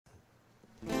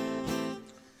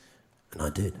I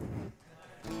did.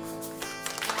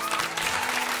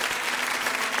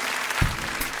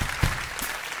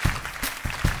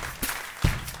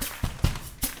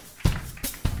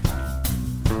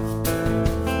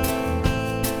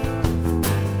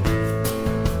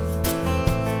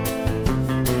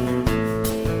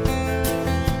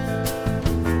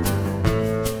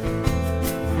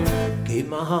 Gave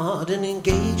my heart an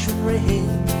engagement ring.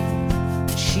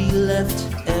 She left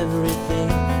everything,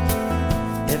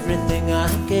 everything I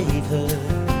gave her.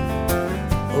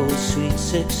 Oh, sweet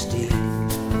 16.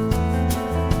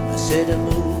 I set a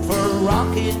moon for a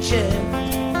rocking chair.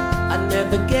 I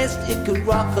never guessed it could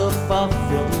rock her far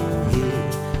from here.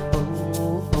 Oh,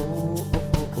 oh, oh,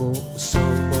 oh, oh.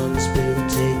 Someone's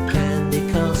built a candy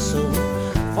castle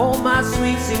for my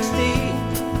sweet 16.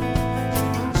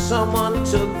 Someone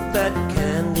took that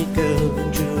candy girl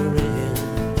and drew her in.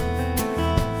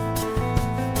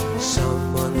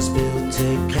 Someone's built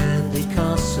a candy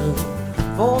castle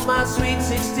for my sweet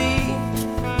 16.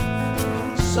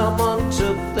 Someone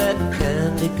took that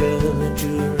candy girl and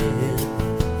drew her in.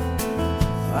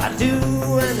 I'd do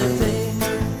anything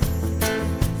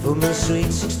for my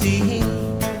sweet 16.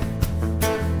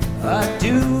 I'd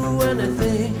do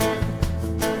anything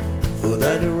for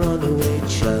that runaway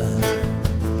child.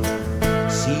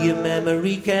 See, a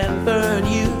memory can burn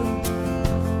you.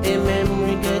 A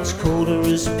memory gets colder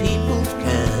as people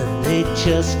can. They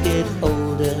just get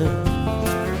older,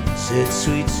 said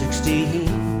sweet 16.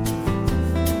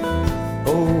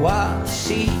 Oh, I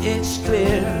see it's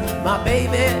clear, my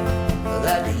baby,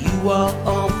 that you are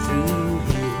all through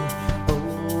here. Oh,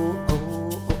 oh,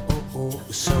 oh, oh, oh.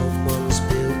 Someone's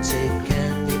built a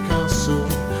candy castle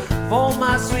for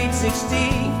my sweet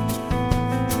 16.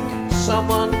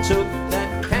 Someone took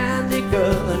that candy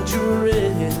girl and drew her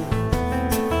in.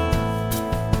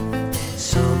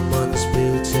 Someone's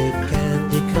built a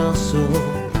candy castle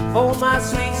for my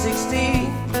sweet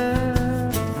 16.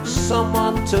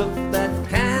 Someone took that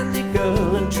candy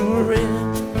girl and drew her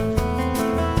in.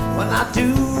 Well, I'd do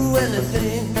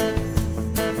anything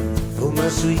for my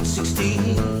sweet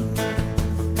 16.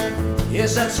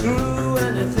 Yes, I'd screw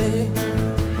anything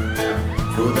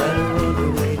for that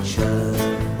runaway child.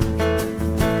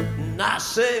 I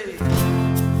say,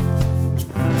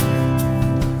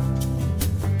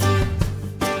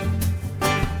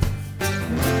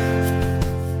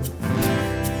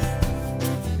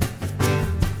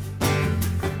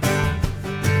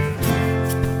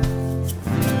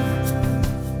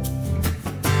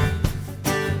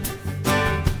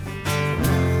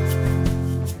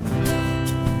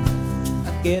 I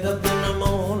get up in the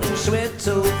morning, sweat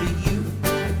over you.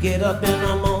 I get up in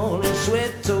the morning,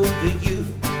 sweat over you.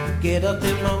 Get up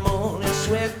in the morning,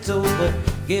 sweat over,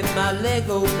 get my leg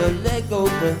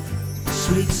over,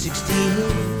 sweet 16.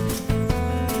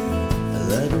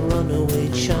 That runaway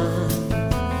child,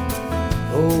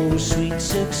 oh, sweet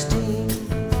 16,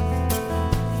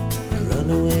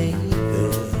 runaway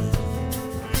girl.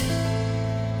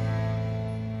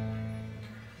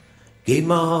 Gave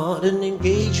my heart an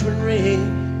engagement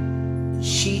ring.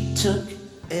 She took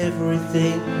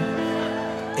everything,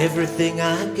 everything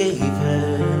I gave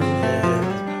her,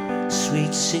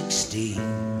 sweet 16.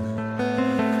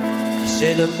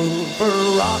 Set a moon for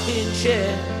a rocking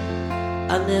chair.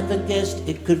 I never guessed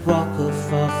it could rock her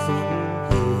far from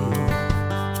here.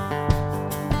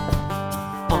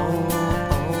 Oh, oh,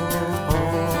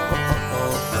 oh,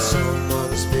 oh.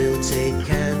 Someone's built a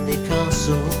candy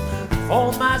castle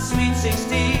for my sweet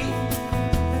 16.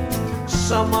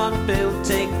 Someone built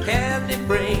a candy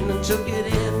brain and took it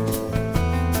in.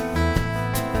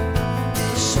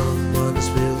 Someone's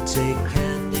built a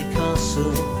candy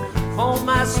castle for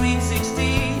my sweet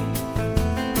 16.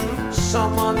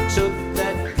 Someone took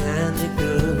that candy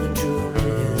girl and drew her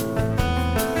in.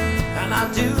 And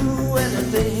I'd do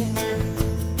anything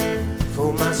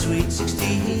for my sweet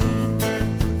 16.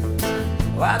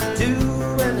 Oh, I'd do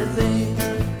anything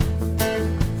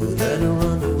for that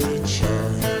runaway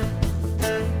child.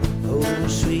 Oh,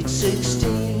 sweet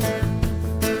 16.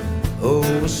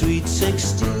 Oh, sweet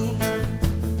 16.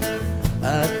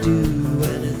 I'd do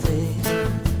anything.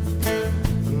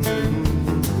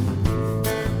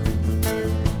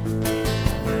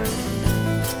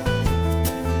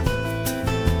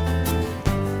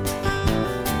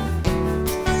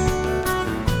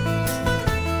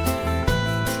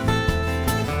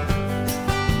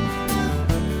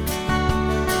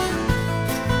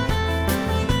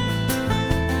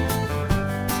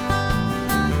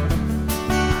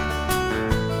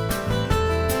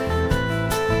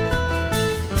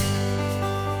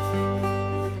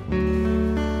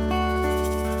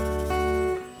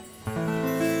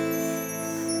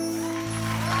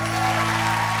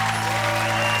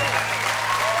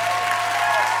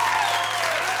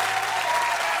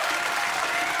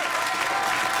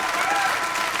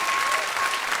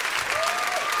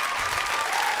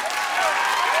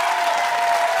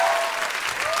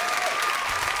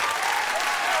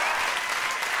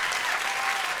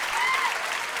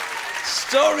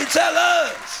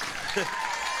 Storytellers!